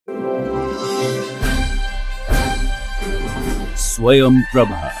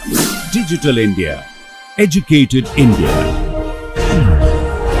SwayamPrabha. Digital India. Educated India.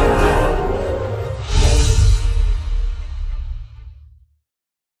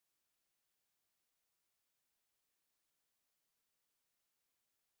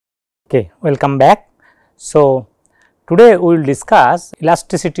 Okay, welcome back. So, today we will discuss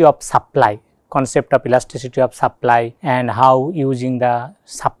elasticity of supply, concept of elasticity of supply, and how using the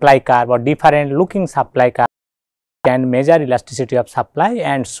supply curve or different looking supply curve can measure elasticity of supply,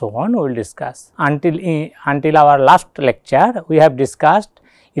 and so on. We will discuss until our last lecture we have discussed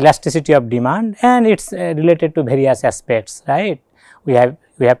elasticity of demand, and it's related to various aspects, right. We have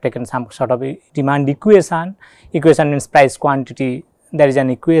taken some sort of a demand equation. Equation means price quantity. There is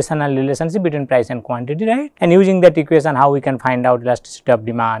an equational relationship between price and quantity, right, and using that equation how we can find out elasticity of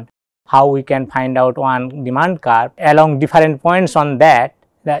demand, how we can find out one demand curve along different points on that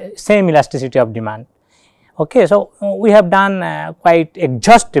the same elasticity of demand. Okay, so we have done quite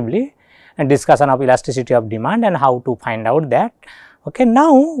exhaustively a discussion of elasticity of demand and how to find out that. Okay,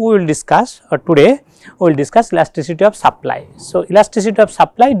 now we will discuss, or today we will discuss elasticity of supply. So, elasticity of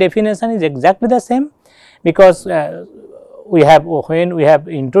supply definition is exactly the same, because when we have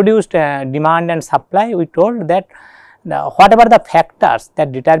introduced demand and supply, we told that whatever the factors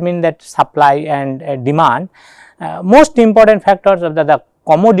that determine that supply and demand, most important factors of the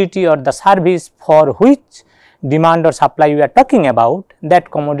commodity or the service for which demand or supply we are talking about,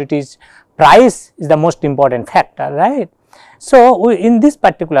 that commodity's price is the most important factor, right. So, in this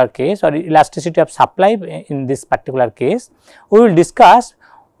particular case, or elasticity of supply in this particular case, we will discuss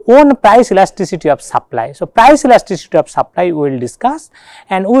own price elasticity of supply. So, price elasticity of supply we will discuss,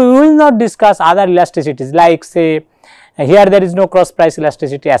 and we will not discuss other elasticities, like say here there is no cross price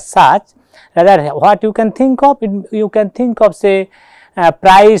elasticity as such. Rather, what you can think of, you can think of say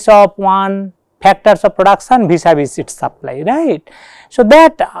price of one factors of production vis-a-vis its supply, right. So,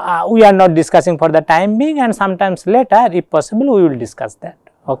 that we are not discussing for the time being, and sometimes later if possible we will discuss that.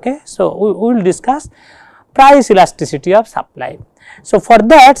 Okay. So, we will discuss price elasticity of supply. So, for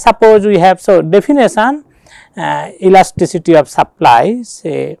that suppose we have, so definition elasticity of supply,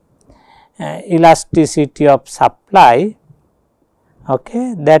 say elasticity of supply,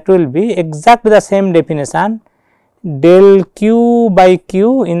 okay, that will be exactly the same definition, del Q by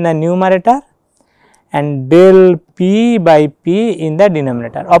Q in the numerator and del P by P in the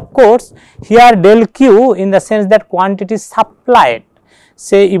denominator. Of course, here del Q in the sense that quantity supplied.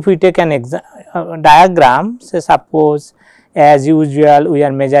 Say if we take an diagram, say suppose as usual we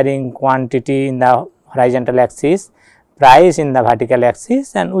are measuring quantity in the horizontal axis, price in the vertical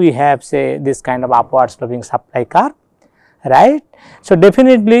axis, and we have say this kind of upward sloping supply curve, right. So,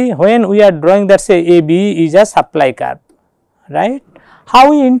 definitely when we are drawing that, say AB is a supply curve, right.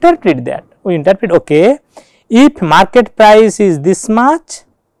 How we interpret that? We interpret, okay, if market price is this much,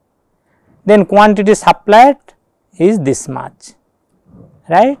 then quantity supplied is this much,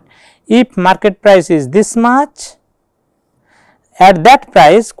 right. If market price is this much, at that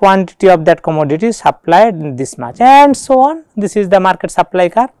price quantity of that commodity supplied this much, and so on. This is the market supply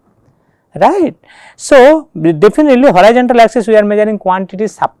curve, right. So, definitely horizontal axis we are measuring quantity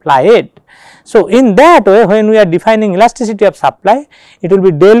supplied. So, in that way when we are defining elasticity of supply, it will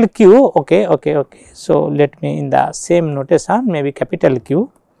be del Q, okay. So, let me in the same notation, maybe capital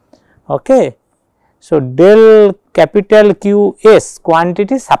Q, okay. So, del capital QS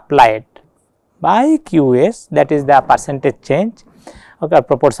quantity supplied by QS, that is the percentage change, okay,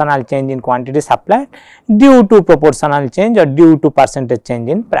 proportional change in quantity supplied due to proportional change or due to percentage change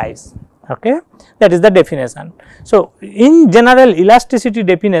in price, okay. That is the definition. So, in general elasticity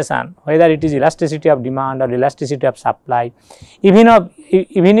definition, whether it is elasticity of demand or elasticity of supply, even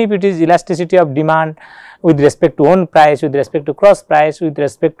if it is elasticity of demand with respect to own price, with respect to cross price, with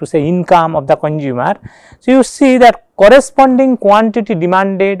respect to say income of the consumer. So, you see that corresponding quantity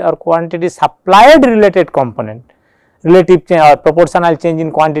demanded or quantity supplied related component, relative change or proportional change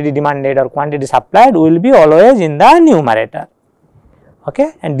in quantity demanded or quantity supplied will be always in the numerator,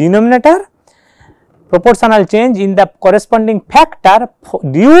 okay, and denominator proportional change in the corresponding factor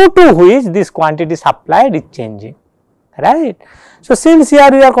due to which this quantity supplied is changing, right. So, since here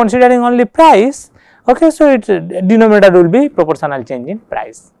we are considering only price, okay, so its denominator will be proportional change in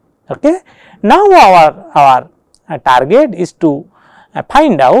price, okay. Now, our target is to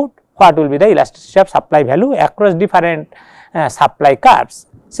find out what will be the elasticity of supply value across different supply curves.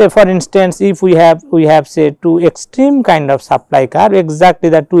 Say for instance, if we have say two extreme kind of supply curve, exactly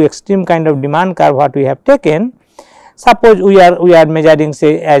the two extreme kind of demand curve what we have taken. Suppose we are measuring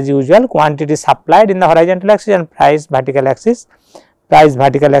say as usual quantity supplied in the horizontal axis and price vertical axis, price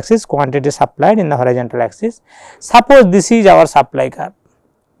vertical axis, quantity supplied in the horizontal axis. Suppose this is our supply curve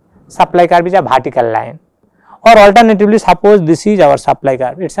is a vertical line, or alternatively suppose this is our supply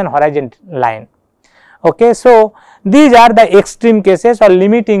curve, it is an horizontal line. Okay, so these are the extreme cases or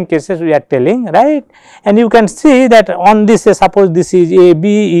limiting cases we are telling, right, and you can see that on this suppose this is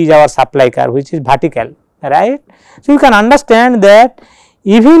AB is our supply curve which is vertical, right. So, you can understand that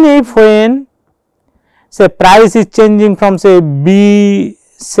even if when say price is changing from say B,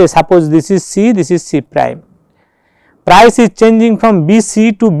 say suppose this is C, this is C prime, price is changing from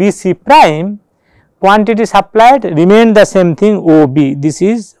BC to BC prime, quantity supplied remain the same thing OB, this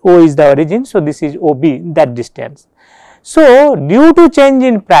is O is the origin. So, this is OB, that distance. So, due to change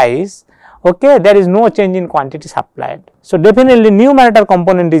in price, okay, there is no change in quantity supplied. So, definitely numerator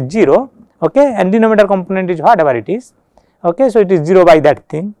component is 0, okay, and denominator component is whatever it is, okay. So, it is 0 by that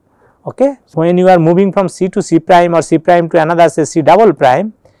thing, okay. So, when you are moving from C to C prime or C prime to another say C double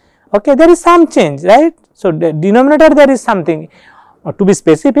prime, okay, there is some change, right. So, the denominator there is something, to be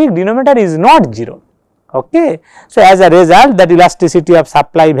specific denominator is not 0, okay. So, as a result that elasticity of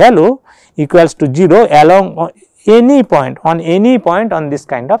supply value equals to 0 along any point on this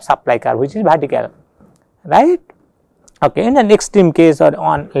kind of supply curve which is vertical, right. Okay, in an extreme case or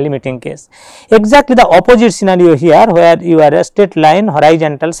on limiting case. Exactly the opposite scenario here where you are a straight line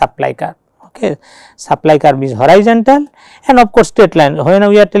horizontal supply curve, okay, supply curve is horizontal and of course straight line. When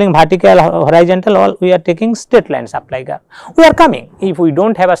we are telling vertical horizontal, all we are taking straight line supply curve. We are coming, if we do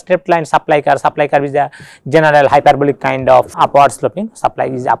not have a straight line supply curve is a general hyperbolic kind of upward sloping, supply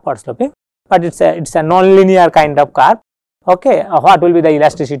is upward sloping, but it is a non-linear kind of curve, okay. What will be the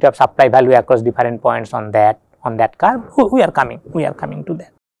elasticity of supply value across different points on that curve? We are coming to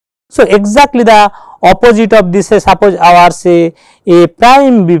that. So, exactly the opposite of this, suppose our say A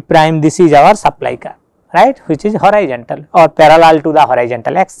prime B prime, this is our supply curve, right, which is horizontal or parallel to the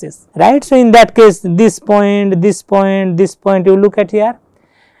horizontal axis, right. So, in that case this point you look at here,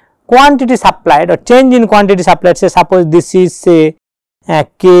 quantity supplied or change in quantity supplied, say suppose this is say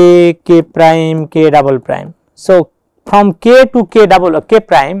K prime, K double prime. So, from K to K double or K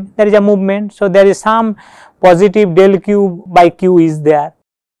prime there is a movement. So, there is some positive del Q by Q is there,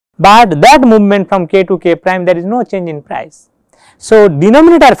 but that movement from K to K prime there is no change in price. So,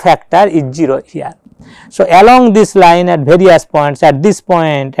 denominator factor is 0 here. So, along this line at various points, at this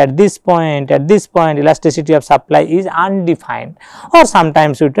point, elasticity of supply is undefined, or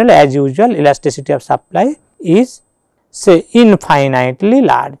sometimes we tell as usual elasticity of supply is say infinitely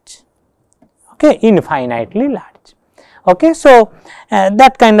large, okay, infinitely large. Okay, so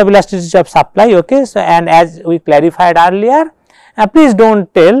that kind of elasticity of supply, okay. So, and as we clarified earlier, please do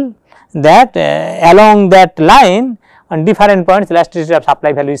not tell that along that line on different points elasticity of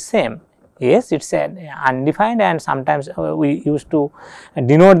supply value is same. Yes, it is undefined, and sometimes we used to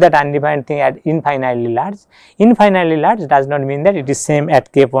denote that undefined thing as infinitely large. Infinitely large does not mean that it is same at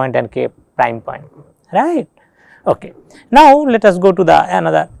K point and K prime point, right. Okay. Now, let us go to the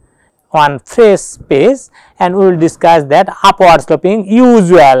another one fresh page and we will discuss that upward sloping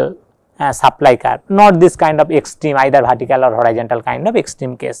usual supply curve, not this kind of extreme either vertical or horizontal kind of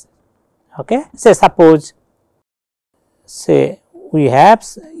extreme case, okay. Say suppose say we have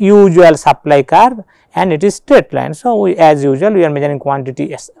usual supply curve and it is straight line. So, we as usual we are measuring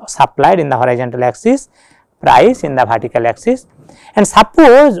quantity supplied in the horizontal axis, price in the vertical axis, and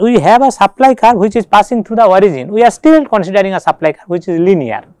suppose we have a supply curve which is passing through the origin, we are still considering a supply curve which is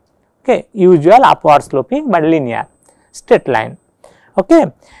linear, okay, usual upward sloping but linear straight line, okay.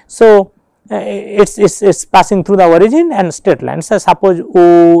 So, it is passing through the origin and straight line. So, suppose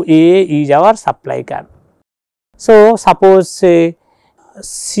OA is our supply curve. So, suppose say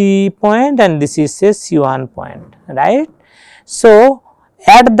C point and this is say C1 point, right. So,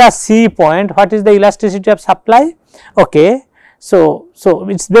 at the C point what is the elasticity of supply, okay. So,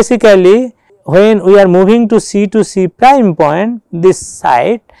 it is basically when we are moving to C prime point, this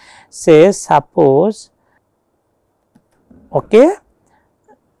side say suppose, okay,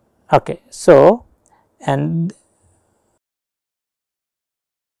 so and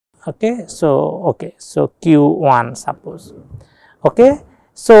so Q1 suppose, okay.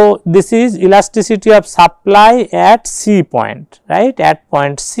 So, this is elasticity of supply at C point, right, at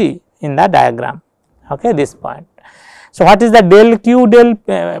point C in the diagram, okay, this point. So, what is the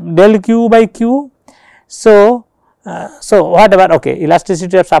del Q by Q? So, whatever, okay,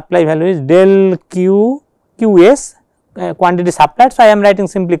 elasticity of supply value is del Q Qs, quantity supplied. So, I am writing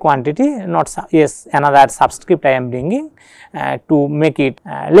simply quantity, not yes, another subscript I am bringing to make it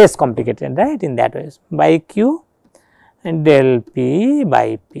less complicated, right, in that way, by Q and del P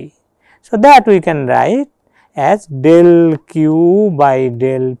by P. So, that we can write as del q by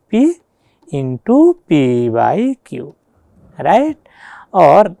del p into p by q, right,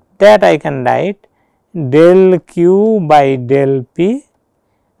 or that I can write del q by del p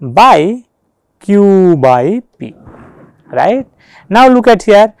by q by p, right. Now, look at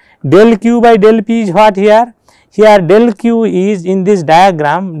here, del q by del p is what here? Here del q is, in this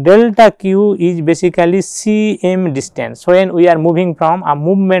diagram, delta q is basically cm distance. So, when we are moving from a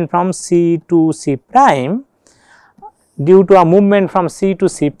movement from C to C prime, due to a movement from C to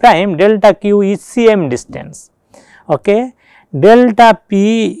C prime, delta q is cm distance. Okay. Delta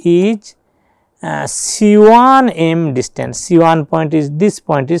p is C1 m distance, C1 point is, this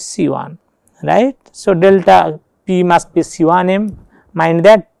point is C1, right. So, delta p must be C1 m, mind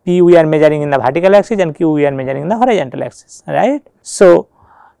that p we are measuring in the vertical axis and q we are measuring in the horizontal axis, right. So,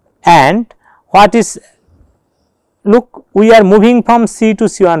 and what is, look, we are moving from C to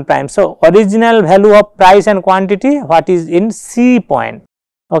C1 prime. So, original value of price and quantity, what is in C point.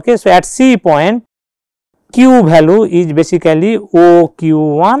 Okay. So, at C point q value is basically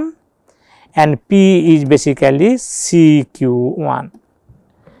OQ1 and p is basically CQ1.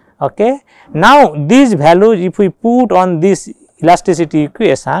 Okay. Now, these values if we put on this elasticity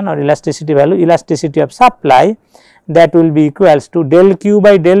equation or elasticity value, elasticity of supply, that will be equals to del q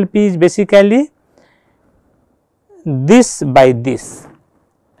by del p is basically this by this,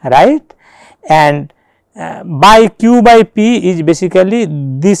 right, and by q by p is basically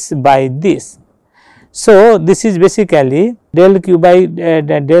this by this. So, this is basically del q by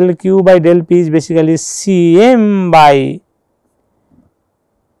del p is basically Cm by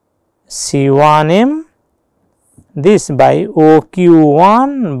C1m, this by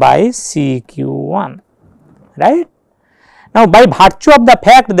OQ1 by CQ1, right. Now, by virtue of the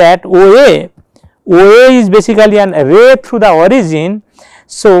fact that OA is basically an ray through the origin.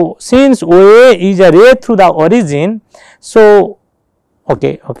 So, since OA is a ray through the origin, so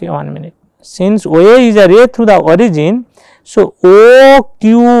okay, 1 minute. Since OA is a ray through the origin, so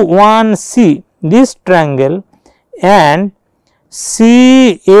OQ1C, this triangle, and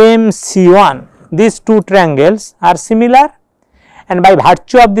CMC1, these two triangles are similar, and by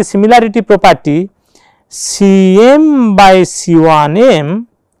virtue of the similarity property, Cm by C1m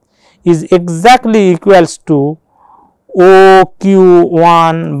is exactly equals to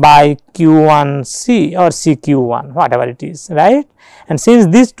OQ1 by Q1C or CQ1, whatever it is, right. And since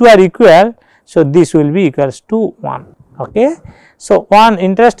these two are equal, so this will be equals to 1. Okay. So, one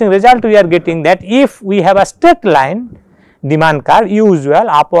interesting result we are getting, that if we have a straight line demand curve, usual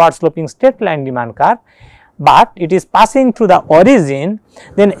upward sloping straight line demand curve, but it is passing through the origin,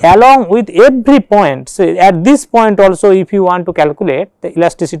 then along with every point. So, at this point also, if you want to calculate the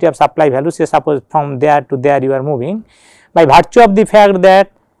elasticity of supply value, say suppose from there to there you are moving, by virtue of the fact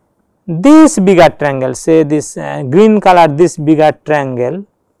that this bigger triangle, say this green color, this bigger triangle,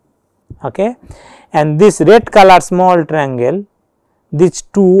 okay, and this red color small triangle, these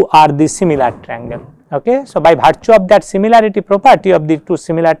two are the similar triangle. Okay. So, by virtue of that similarity property of the two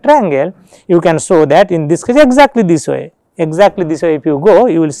similar triangle, you can show that in this case exactly this way, if you go,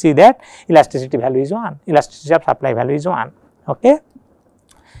 you will see that elasticity value is 1, elasticity of supply value is 1. Okay.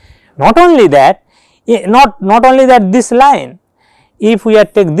 Not only that, this line, if we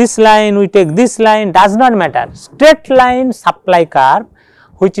take this line, we take this line, does not matter, straight line supply curve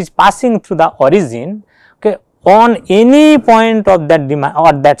which is passing through the origin, okay, on any point of that demand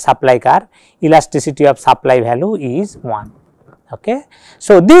or that supply curve, elasticity of supply value is 1. Okay.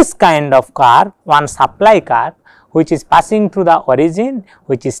 So, this kind of curve, one supply curve which is passing through the origin,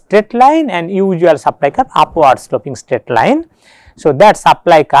 which is straight line and usual supply curve upward sloping straight line. So, that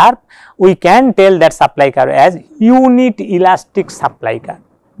supply curve, we can tell that supply curve as unit elastic supply curve,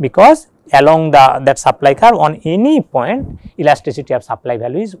 because along that supply curve on any point elasticity of supply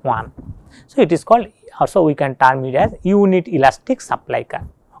value is 1. So, it is called, also we can term it as unit elastic supply curve.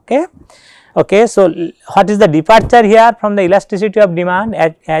 Okay. Okay. So, what is the departure here from the elasticity of demand?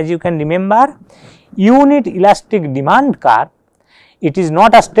 As you can remember, unit elastic demand curve, it is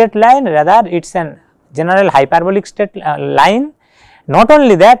not a straight line, rather it is an general hyperbolic straight line. Not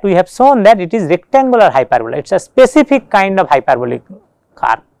only that, we have shown that it is rectangular hyperbola, it is a specific kind of hyperbolic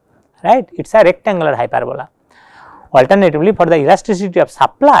curve, right, it is a rectangular hyperbola. Alternatively, for the elasticity of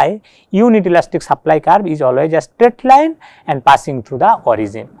supply, unit elastic supply curve is always a straight line and passing through the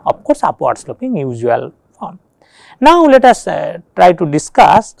origin, of course upward sloping usual form. Now, let us try to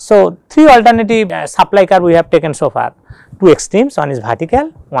discuss. So, three alternative supply curve we have taken so far, two extremes, one is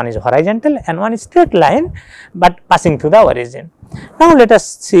vertical, one is horizontal and one is straight line, but passing through the origin. Now, let us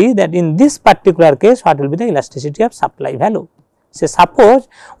see that in this particular case what will be the elasticity of supply value. Say suppose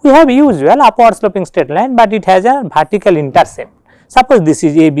we have usual upward sloping straight line, but it has a vertical intercept. Suppose this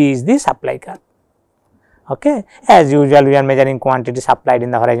is AB is the supply curve. Okay. As usual, we are measuring quantity supplied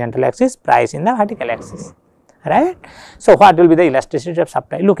in the horizontal axis, price in the vertical axis, right. So, what will be the elasticity of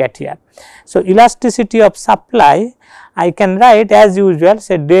supply? Look at here. So, elasticity of supply I can write as usual,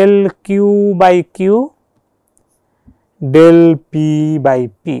 say del Q by Q, del P by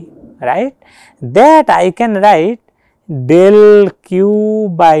P, right. That I can write del Q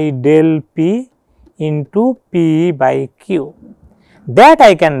by del P into P by Q. That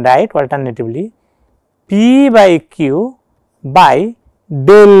I can write alternatively P by Q by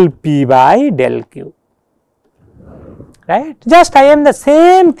del P by del Q, right. Just I am the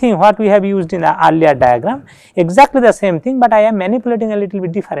same thing what we have used in the earlier diagram, exactly the same thing, but I am manipulating a little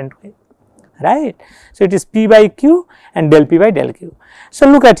bit different way, right. So, it is P by Q and del P by del Q. So,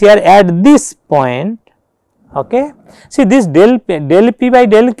 look at here at this point, okay. See this del P by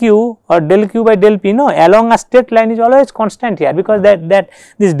del Q or del Q by del P, no, along a straight line is always constant here, because that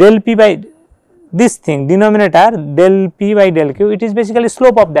this del P by this thing denominator del P by del Q, it is basically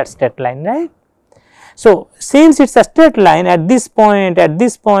slope of that straight line, right. So, since it is a straight line at this point, at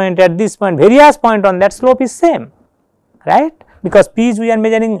this point, at this point, various point on that slope is same, right, because P's we are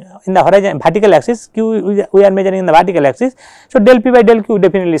measuring in the horizontal vertical axis, Q we are measuring in the vertical axis. So, del P by del Q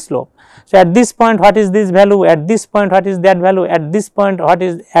definitely slope. So, at this point what is this value, at this point what is that value, at this point what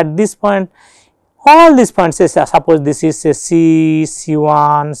is, at this point, all these points, say suppose this is say C,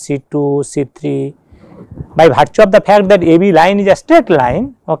 C1, C2, C3, by virtue of the fact that AB line is a straight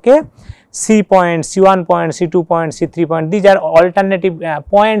line, okay, C point, C1 point, C2 point, C3 point, these are alternative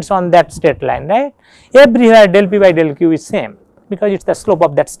points on that straight line, right. Everywhere del P by del Q is same, because it is the slope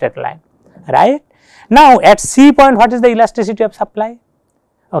of that straight line, right. Now, at C point what is the elasticity of supply,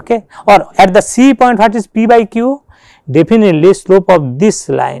 okay, or at the C point what is P by Q, definitely slope of this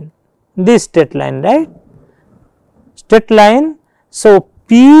line, this straight line, right, straight line. So,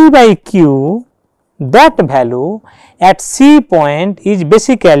 P by Q, that value at C point is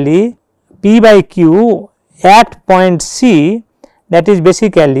basically P by Q at point C, that is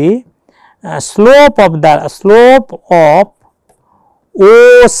basically slope of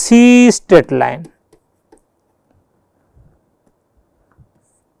OC straight line,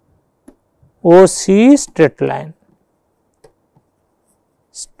 OC straight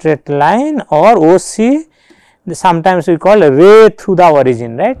line or OC, sometimes we call ray through the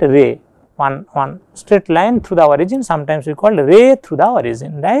origin, right, ray, one straight line through the origin, sometimes we call ray through the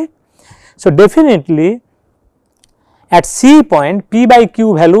origin, right. So, definitely at C point P by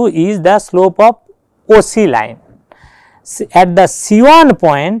Q value is the slope of OC line. At the C1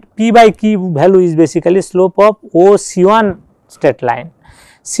 point P by Q value is basically slope of OC1 straight line.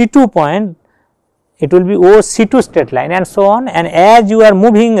 C2 point it will be OC2 straight line, and so on, and as you are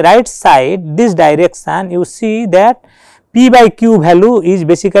moving right side this direction, you see that P by Q value is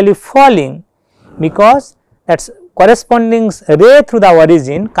basically falling, because that is corresponding ray through the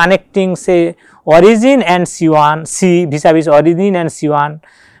origin connecting say origin and C1, C vis-a-vis origin and C1,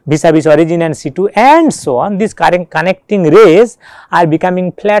 vis-a-vis origin and C2, and so on. These connecting rays are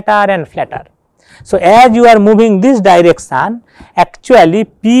becoming flatter and flatter. So, as you are moving this direction, actually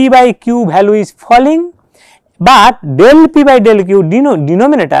P by Q value is falling, but del P by del Q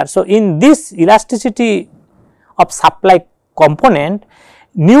denominator. So, in this elasticity of supply component,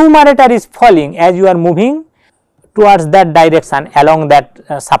 numerator is falling as you are moving towards that direction along that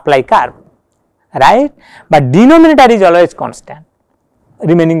supply curve, right, but denominator is always constant,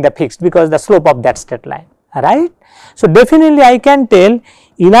 remaining the fixed, because the slope of that straight line, right. So, definitely I can tell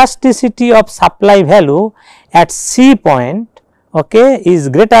elasticity of supply value at C point, okay, is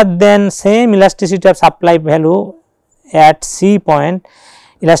greater than same elasticity of supply value at C point,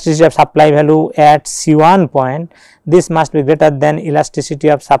 elasticity of supply value at C1 point, this must be greater than elasticity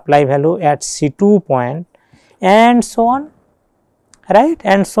of supply value at C2 point, and so on, right,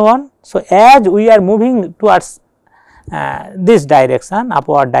 and so on. So, as we are moving towards this direction,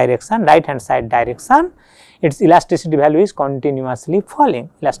 upward direction, right hand side direction, its elasticity value is continuously falling,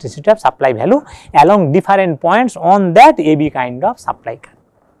 elasticity of supply value along different points on that AB kind of supply curve,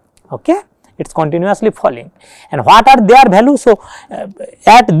 okay, it is continuously falling. And what are their values? So,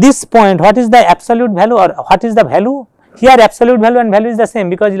 at this point what is the absolute value, or what is the value? Here absolute value and value is the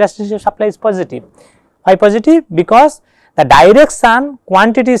same, because elasticity of supply is positive. Why positive? Because the direction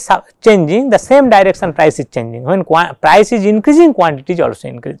quantity is changing, the same direction price is changing. When price is increasing, quantity is also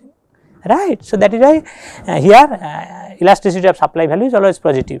increasing, right. So, that is why here elasticity of supply value is always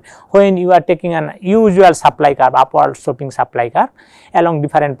positive. When you are taking an usual supply curve, upward sloping supply curve along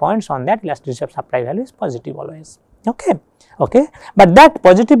different points on that, elasticity of supply value is positive always, Okay. Okay. But that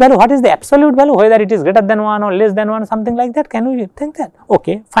positive value, what is the absolute value, whether it is greater than 1 or less than 1, something like that, can we think that?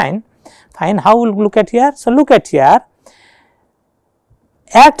 Okay, fine, fine. How we will look at here? So, look at here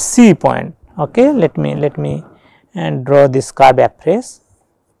at C point. Okay, let me and draw this curve appraise.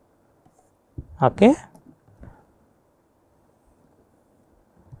 Okay.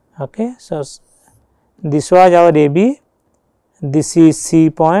 Okay. So, this was our AB, this is C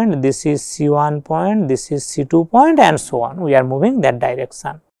point, this is C1 point, this is C2 point, and so on. We are moving that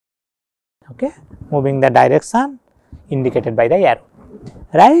direction. Okay, moving the direction indicated by the arrow,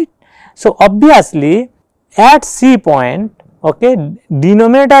 right. So, obviously at C point, okay,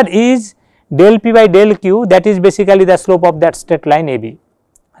 denominator is del P by del Q, that is basically the slope of that straight line AB,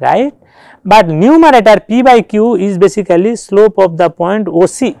 right. But numerator P by Q is basically slope of the point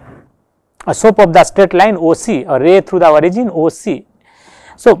OC, a slope of the straight line OC, or ray through the origin OC.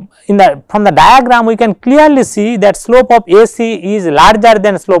 So, from the diagram we can clearly see that slope of AC is larger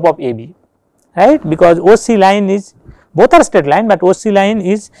than slope of AB, right, because OC line is, both are straight line, but OC line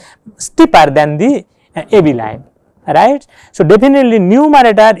is steeper than the AB line, right. So, definitely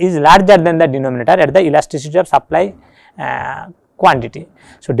numerator is larger than the denominator at the elasticity of supply quantity.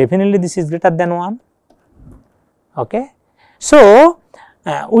 So, definitely this is greater than 1. Okay. So,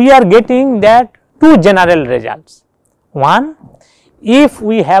 we are getting that two general results. One, if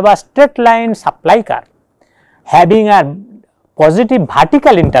we have a straight line supply curve having a positive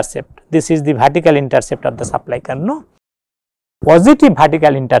vertical intercept, this is the vertical intercept of the supply curve, no, positive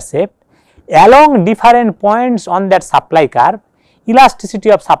vertical intercept along different points on that supply curve, elasticity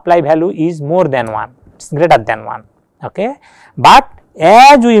of supply value is more than 1, it is greater than 1. Okay. But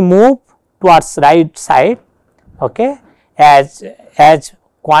as we move towards right side, okay, as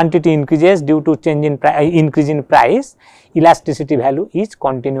quantity increases due to change in increase in price, elasticity value is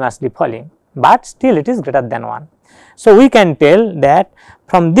continuously falling, but still it is greater than 1. So, we can tell that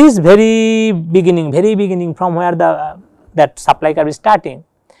from this very beginning from where that supply curve is starting,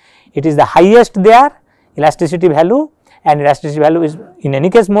 it is the highest there, elasticity value, and elasticity value is in any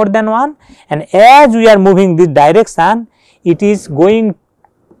case more than 1, and as we are moving this direction, it is going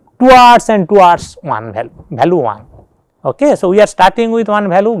towards 1 value 1. Okay. So, we are starting with one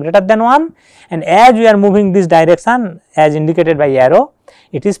value greater than 1, and as we are moving this direction as indicated by arrow,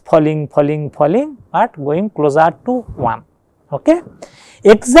 it is falling, but going closer to 1. Okay.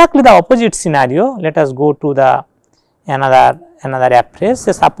 Exactly the opposite scenario, let us go to the another appraise.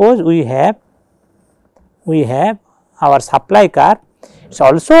 So, suppose we have our supply curve, it is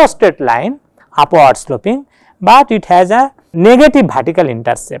also a straight line upward sloping, but it has a negative vertical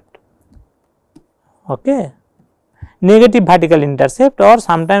intercept. Okay. Negative vertical intercept, or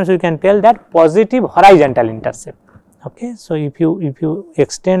sometimes we can tell that positive horizontal intercept. Okay. So, if you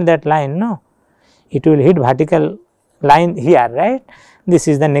extend that line, no, it will hit vertical line here, right. This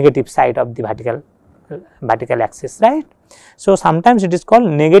is the negative side of the vertical axis, right. So, sometimes it is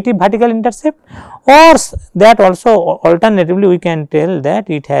called negative vertical intercept, or that also alternatively we can tell that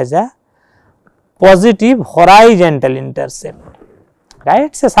it has a positive horizontal intercept,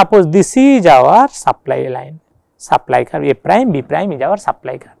 right. So, suppose this is our supply line, supply curve, A prime, B prime is our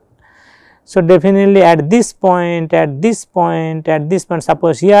supply curve. So, definitely at this point,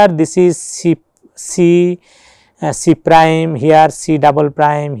 suppose here this is C prime, here C double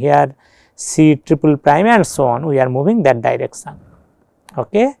prime, here C triple prime, and so on, we are moving that direction.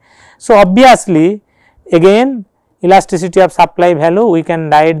 Okay. So, obviously again elasticity of supply value, we can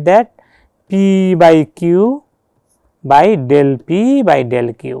write that P by Q by del P by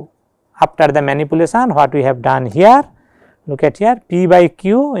del Q. After the manipulation, what we have done here, look at here, P by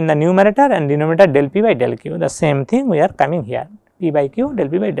Q in the numerator and denominator del P by del Q, the same thing we are coming here, P by Q del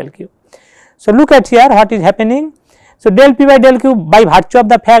P by del Q. So, look at here what is happening. So, del P by del Q, by virtue of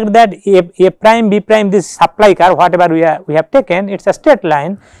the fact that A prime, B prime, this supply curve whatever we have taken, it is a straight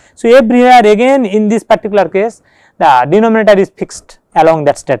line. So, everywhere again in this particular case the denominator is fixed along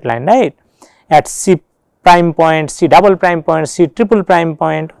that straight line, right, at C prime point, C double prime point, C triple prime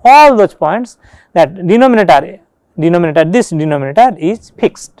point, all those points, that denominator is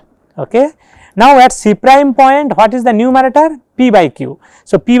fixed. Okay. Now, at C prime point, what is the numerator? P by Q.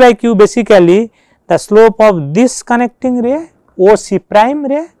 So, P by Q basically the slope of this connecting ray, OC prime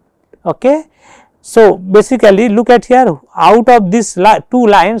ray. Okay. So, basically look at here, out of this two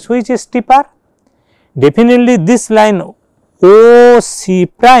lines, which is steeper? Definitely this line OC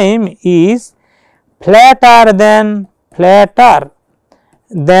prime is flatter than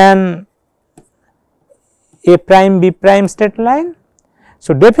A prime, B prime straight line.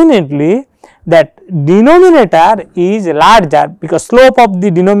 So, definitely that denominator is larger, because slope of the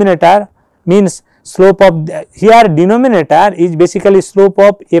denominator means slope of here denominator is basically slope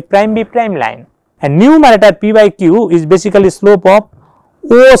of A prime B prime line, and numerator P by Q is basically slope of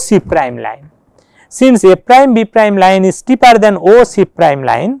O C prime line. Since A prime B prime line is steeper than O C prime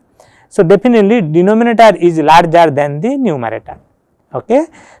line, so definitely denominator is larger than the numerator. Okay.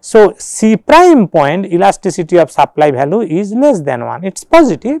 So, C prime point elasticity of supply value is less than 1, it is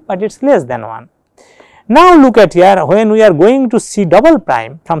positive, but it is less than 1. Now, look at here, when we are going to C double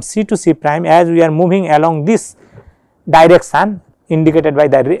prime, from C to C prime, as we are moving along this direction indicated by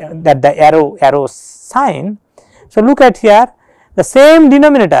the arrow sign. So, look at here, the same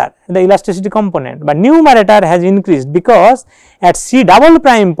denominator, the elasticity component, but numerator has increased, because at C double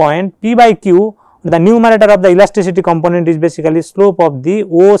prime point P by Q, the numerator of the elasticity component is basically slope of the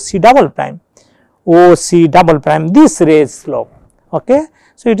O C double prime, this raised slope. Okay.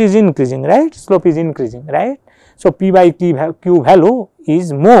 So, it is increasing, right, slope is increasing, right. So, P by Q value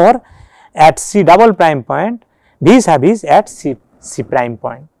is more at C double prime point vis-a-vis at C prime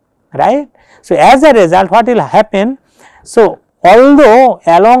point, right. So, as a result, what will happen? So, although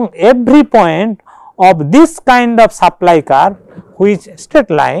along every point of this kind of supply curve, which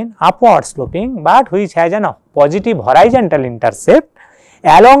straight line upward sloping, but which has a positive horizontal intercept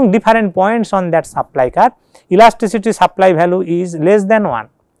along different points on that supply curve, elasticity supply value is less than 1,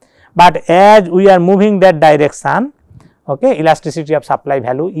 but as we are moving that direction, okay, elasticity of supply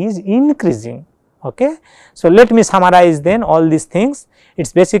value is increasing. Okay. So, let me summarize then all these things. It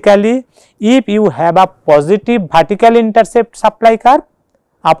is basically, if you have a positive vertical intercept supply curve,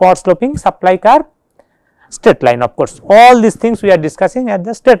 upward sloping supply curve, straight line, of course, all these things we are discussing at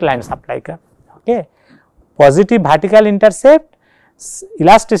the straight line supply curve. Okay. Positive vertical intercept,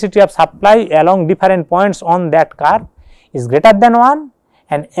 elasticity of supply along different points on that curve is greater than 1,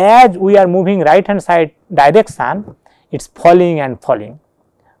 and as we are moving right hand side direction, it is falling and falling.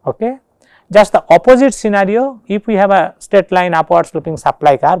 Okay. Just the opposite scenario, if we have a straight line upward sloping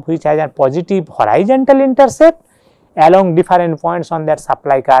supply curve which has a positive horizontal intercept along different points on that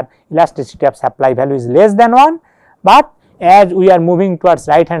supply curve, elasticity of supply value is less than 1, but as we are moving towards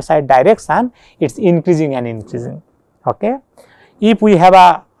right hand side direction, it is increasing and increasing. Okay. If we have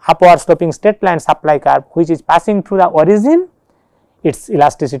a upward sloping straight line supply curve which is passing through the origin, its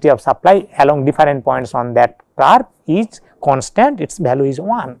elasticity of supply along different points on that curve is constant, its value is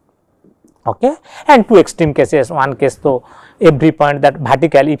 1. Okay. And two extreme cases, one case, so every point that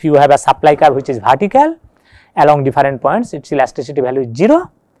vertical, if you have a supply curve which is vertical along different points, its elasticity value is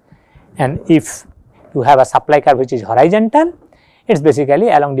 0, and if you have a supply curve which is horizontal, it is basically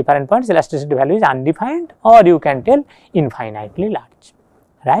along different points elasticity value is undefined, or you can tell infinitely large,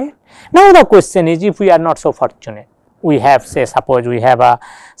 right. Now, the question is, if we are not so fortunate, we have, say, suppose we have a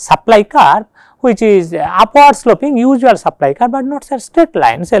supply curve which is upward sloping usual supply curve, but not a straight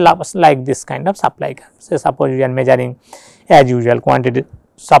line, say like this kind of supply curve. Say suppose we are measuring as usual quantity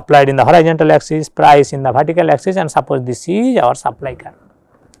supplied in the horizontal axis, price in the vertical axis, and suppose this is our supply curve,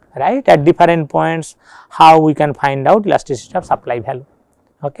 right. At different points, how we can find out elasticity of supply value.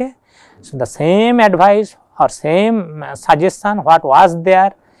 Okay. So, the same advice or same suggestion what was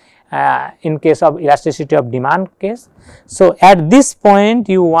there in case of elasticity of demand case. So, at this point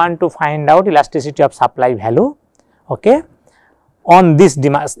you want to find out elasticity of supply value, okay, on this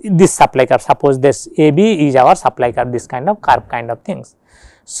demand, this supply curve. Suppose this AB is our supply curve, this kind of curve kind of things.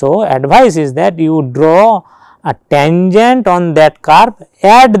 So, advice is that you draw a tangent on that curve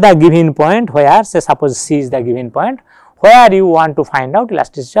at the given point where, say suppose C is the given point where you want to find out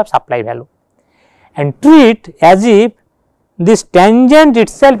elasticity of supply value, and treat as if this tangent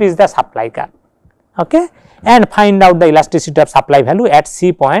itself is the supply curve, okay, and find out the elasticity of supply value at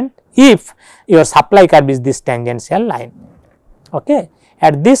C point if your supply curve is this tangential line. Okay.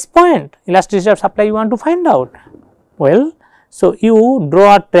 At this point, elasticity of supply you want to find out. Well, so you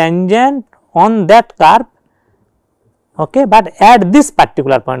draw a tangent on that curve, okay, but at this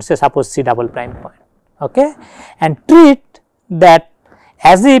particular point, say suppose C double prime point, okay, and treat that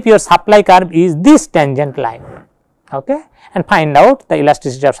as if your supply curve is this tangent line, okay, and find out the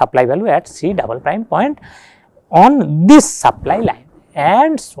elasticity of supply value at C double prime point on this supply line,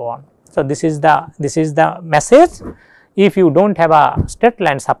 and so on. So, this is the message. If you do not have a straight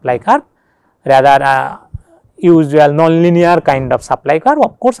line supply curve, rather a usual non-linear kind of supply curve,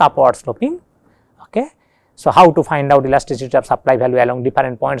 of course upward sloping, okay. So, how to find out elasticity of supply value along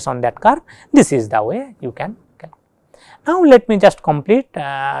different points on that curve? This is the way you can. Now, let me just complete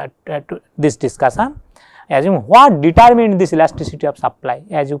this discussion. Assume what determined this elasticity of supply.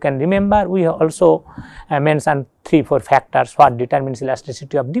 As you can remember, we also mentioned 3-4 factors what determines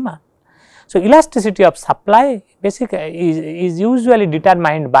elasticity of demand. So, elasticity of supply basically is usually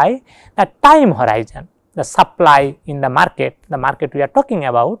determined by the time horizon, the supply in the market we are talking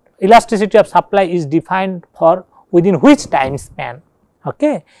about. Elasticity of supply is defined for within which time span.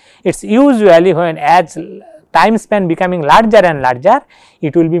 Okay. It is usually when as time span becoming larger and larger,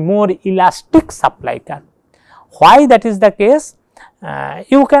 it will be more elastic supply curve. Why that is the case?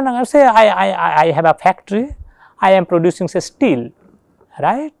 You can say I have a factory, I am producing say steel,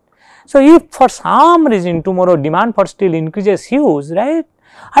 right. So, if for some reason tomorrow demand for steel increases huge, right,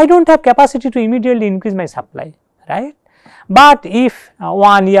 I do not have capacity to immediately increase my supply, right. But if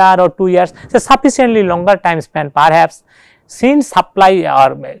 1 year or 2 years, say sufficiently longer time span, perhaps since supply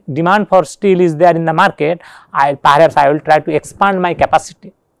or demand for steel is there in the market, perhaps I will try to expand my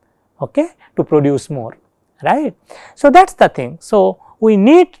capacity, okay, to produce more, right. So, that is the thing. So, we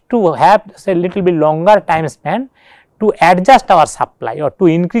need to have say little bit longer time span to adjust our supply or to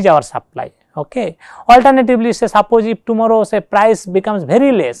increase our supply. Okay. Alternatively, say suppose if tomorrow say price becomes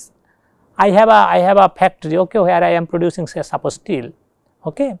very less, I have a factory, okay, where I am producing say suppose steel.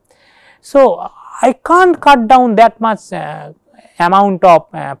 Okay. So, I can't cut down that much amount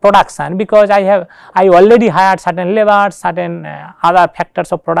of production, because I already hired certain labors, certain other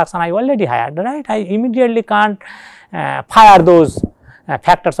factors of production I already hired, right. I immediately can't fire those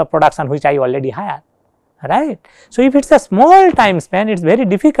factors of production which I already hired, right. So, if it is a small time span, it is very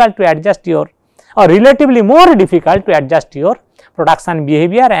difficult to adjust your, or relatively more difficult to adjust your production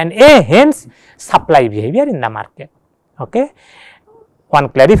behavior and hence supply behavior in the market. Okay. One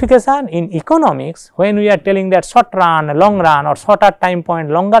clarification, in economics, when we are telling that short run, long run, or shorter time point,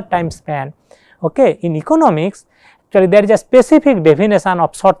 longer time span, okay, in economics actually there is a specific definition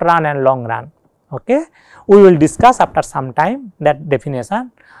of short run and long run. Okay. We will discuss after some time that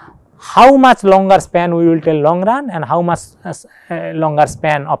definition, how much longer span we will tell long run and how much longer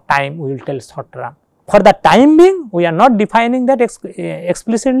span of time we will tell short run. For the time being, we are not defining that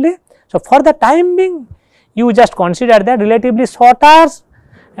explicitly. So, for the time being, you just consider that relatively shorter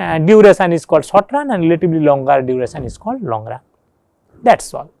duration is called short run and relatively longer duration is called long run. That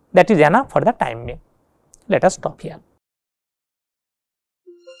is all. That is enough for the time being. Let us stop here.